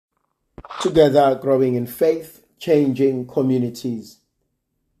Together growing in faith, changing communities.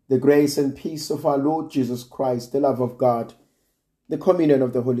 The grace and peace of our Lord Jesus Christ, the love of God, the communion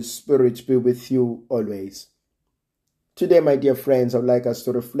of the Holy Spirit be with you always. Today, my dear friends, I would like us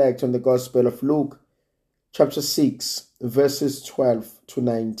to reflect on the Gospel of Luke, chapter 6, verses 12 to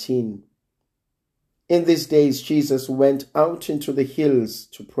 19. In these days, Jesus went out into the hills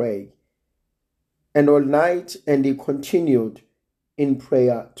to pray, and all night, and he continued in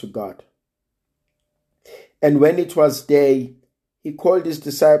prayer to God. And when it was day, he called his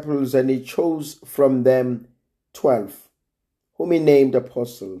disciples, and he chose from them 12, whom he named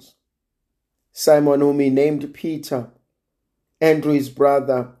apostles: Simon, whom he named Peter, Andrew his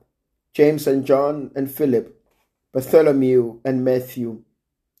brother, James and John and Philip, Bartholomew and Matthew,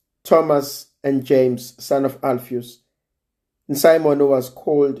 Thomas and James, son of Alphaeus, and Simon, who was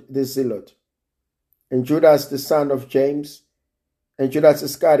called the Zealot, and Judas the son of James, and Judas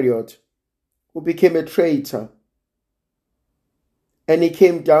Iscariot, who became a traitor. And he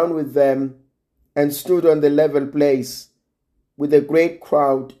came down with them and stood on the level place with a great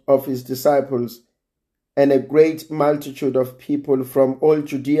crowd of his disciples and a great multitude of people from all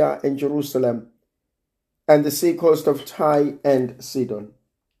Judea and Jerusalem and the sea coast of Tyre and Sidon,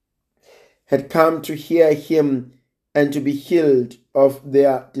 had come to hear him and to be healed of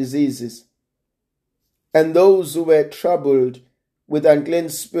their diseases. And those who were troubled with unclean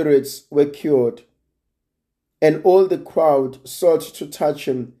spirits were cured. And all the crowd sought to touch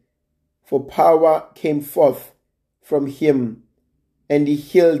him, for power came forth from him, and he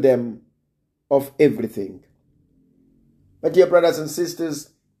healed them of everything. My dear brothers and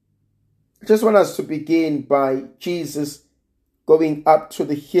sisters, I just want us to begin by Jesus going up to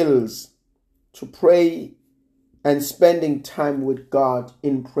the hills to pray and spending time with God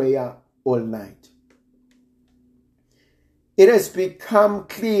in prayer all night. It has become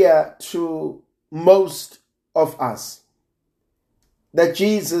clear to most of us that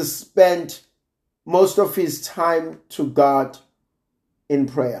Jesus spent most of his time to God in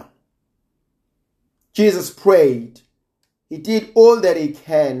prayer. Jesus prayed. He did all that he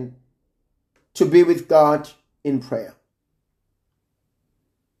can to be with God in prayer.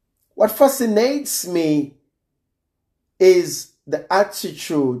 What fascinates me is the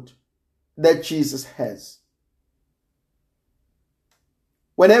attitude that Jesus has.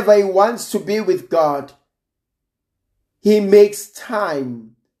 Whenever he wants to be with God, he makes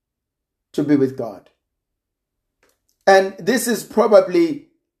time to be with God. And this is probably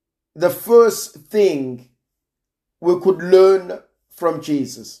the first thing we could learn from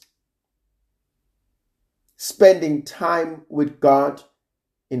Jesus: spending time with God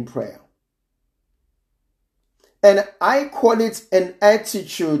in prayer. And I call it an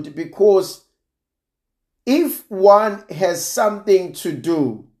attitude because if one has something to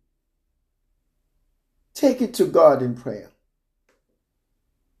do, take it to God in prayer.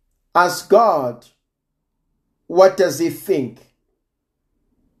 Ask God, what does he think?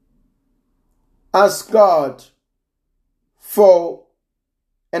 Ask God for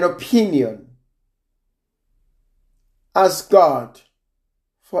an opinion. Ask God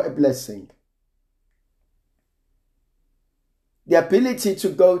for a blessing. The ability to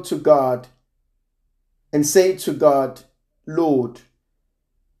go to God and say to God, Lord,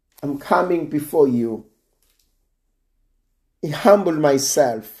 I'm coming before you. I humble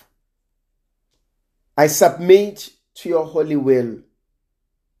myself. I submit to your holy will.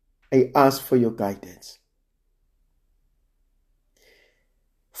 I ask for your guidance.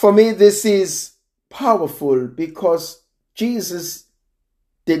 For me, this is powerful because Jesus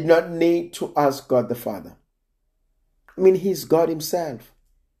did not need to ask God the Father. I mean, he's God himself.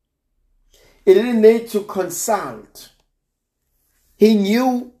 He didn't need to consult. He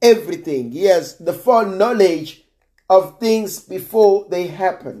knew everything. He has the foreknowledge of things before they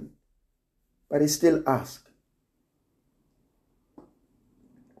happen. But he still asked.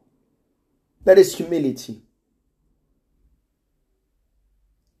 That is humility.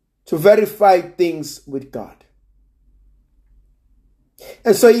 To verify things with God.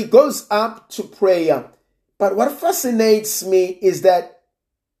 And so he goes up to prayer. But what fascinates me is that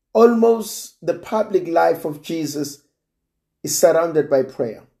almost the public life of Jesus is surrounded by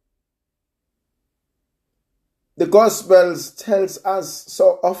prayer. The Gospels tells us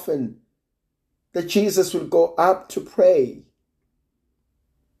so often that Jesus will go up to pray.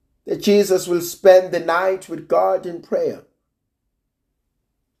 That Jesus will spend the night with God in prayer.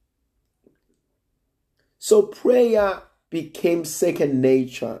 So prayer became second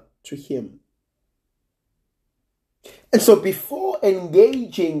nature to him. And so before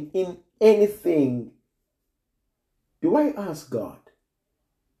engaging in anything, do I ask God?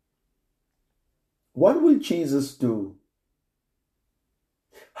 What will Jesus do?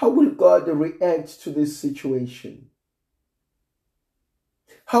 How will God react to this situation?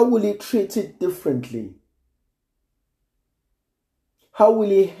 How will he treat it differently? How will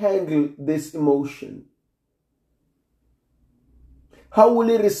he handle this emotion? How will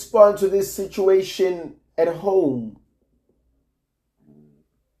he respond to this situation at home?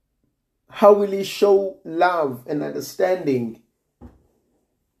 How will he show love and understanding?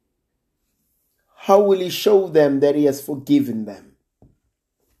 How will he show them that he has forgiven them?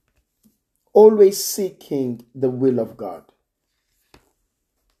 Always seeking the will of God.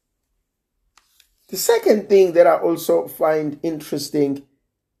 The second thing that I also find interesting,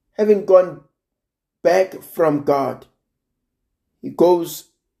 having gone back from God, he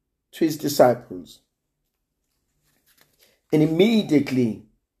goes to his disciples. And immediately,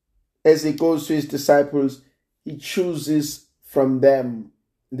 as he goes to his disciples, he chooses from them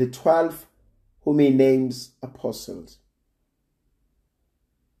the 12 whom he names apostles.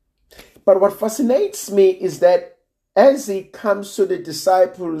 But what fascinates me is that as he comes to the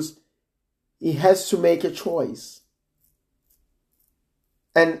disciples, he has to make a choice.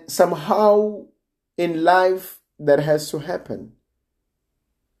 And somehow in life that has to happen.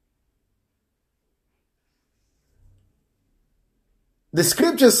 The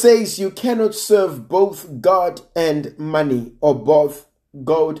scripture says you cannot serve both God and money, or both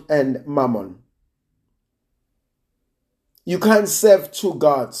God and mammon. You can't serve two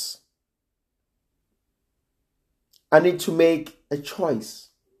gods. I need to make a choice.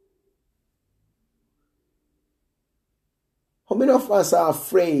 How many of us are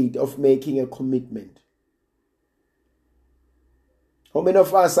afraid of making a commitment? How many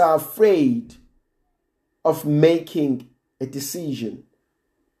of us are afraid of making a decision,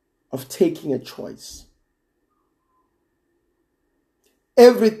 of taking a choice?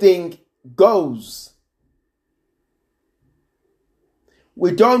 Everything goes.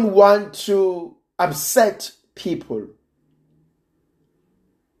 We don't want to upset people.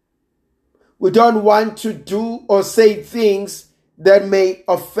 We don't want to do or say things that may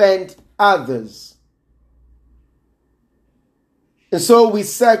offend others. And so we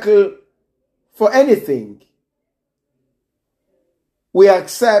settle for anything. We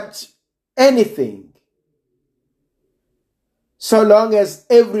accept anything, so long as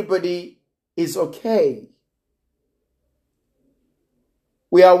everybody is okay.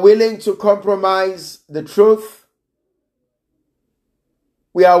 We are willing to compromise the truth.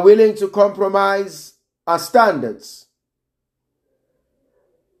 We are willing to compromise our standards,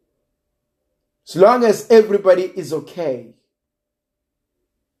 as long as everybody is okay.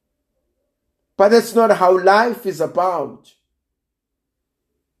 But that's not how life is about.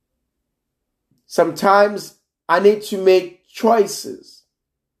 Sometimes I need to make choices.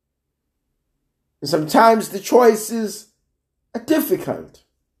 And sometimes the choices are difficult.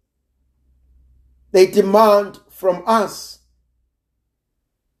 They demand from us.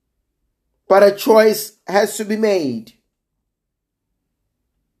 But a choice has to be made.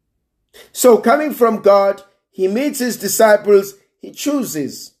 So coming from God, he meets his disciples, he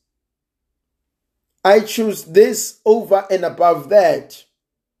chooses. I choose this over and above that.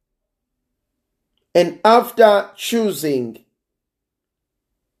 And after choosing,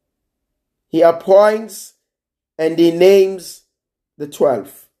 he appoints and he names the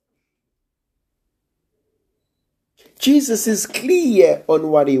 12. Jesus is clear on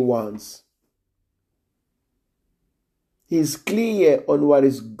what he wants. He is clear on what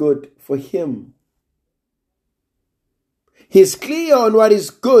is good for him. He is clear on what is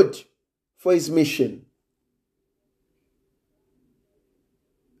good for his mission.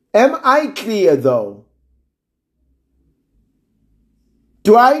 Am I clear though?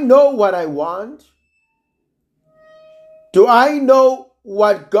 Do I know what I want? Do I know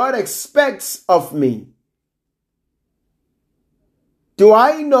what God expects of me? Do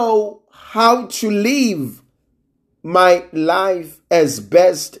I know how to live my life as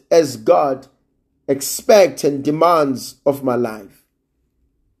best as God expects and demands of my life?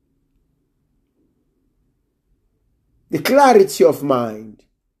 The clarity of mind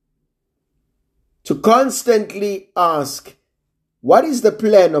to constantly ask, what is the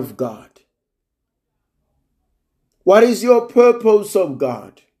plan of God? What is your purpose of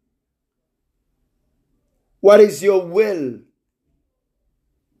God? What is your will?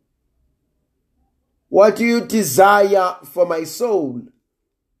 What do you desire for my soul?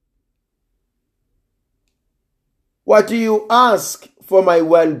 What do you ask for my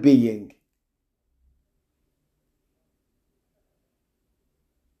well-being?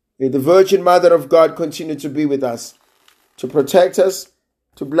 May the Virgin Mother of God continue to be with us, to protect us,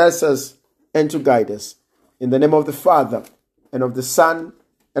 to bless us, and to guide us. In the name of the Father, and of the Son,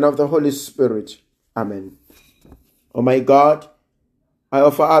 and of the Holy Spirit. Amen. O my God, I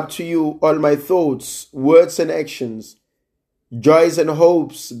offer up to you all my thoughts, words, and actions, joys and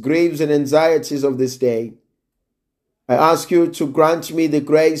hopes, griefs and anxieties of this day. I ask you to grant me the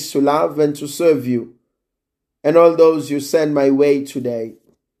grace to love and to serve you, and all those you send my way today.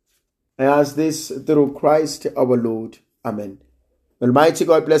 I ask this through Christ our Lord. Amen. Almighty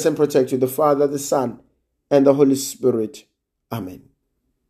God bless and protect you, the Father, the Son, and the Holy Spirit. Amen.